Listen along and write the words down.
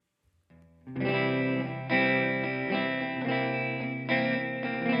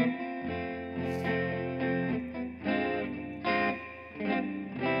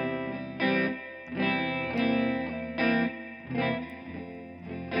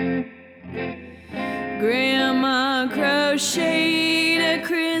Grandma crocheted a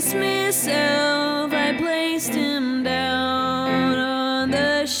Christmas elf. I placed him down on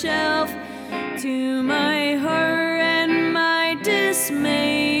the shelf. To my horror and my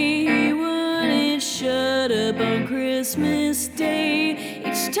dismay, he wouldn't shut up on Christmas Day.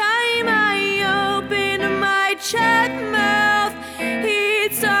 Each time I opened my shut mouth,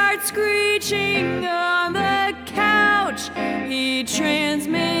 he'd start screeching on the couch. He'd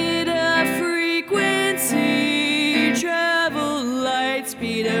transmit a frequency, travel light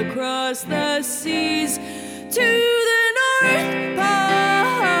speed across the seas to the North Pole.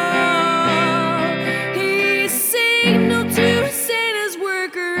 He signaled to Santa's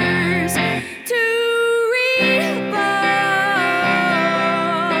workers to revolt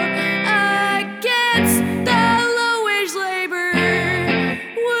against the low-wage labor.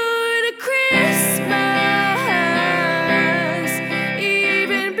 Would a Christmas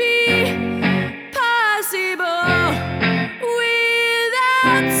even be possible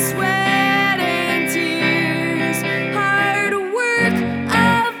without sweat and tears, hard work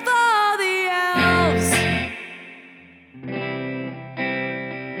of all the elves?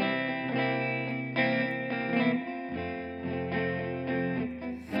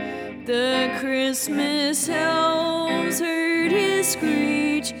 The Christmas elves heard his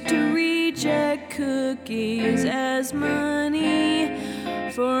screech to reject cookies as money,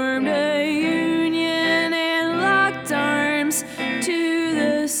 formed a union and locked arms. To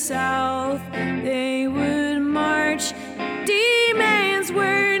the south they would march. Demands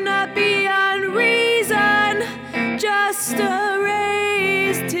were not beyond reason, just a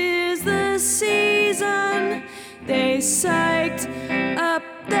raise, 'tis the season. They psyched up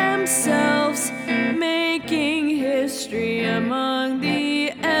themselves, making history among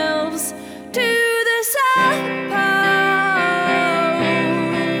the elves. To the South Pole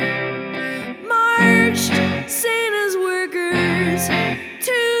marched Santa's workers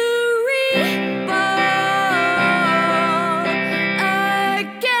to revolt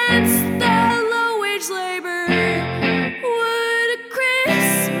against the low-wage labor. Would a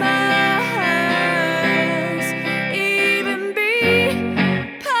Christmas even be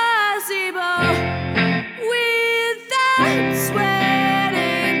possible without sweat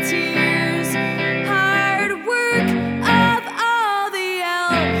and tears, hard work of all the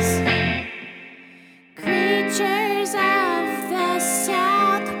elves?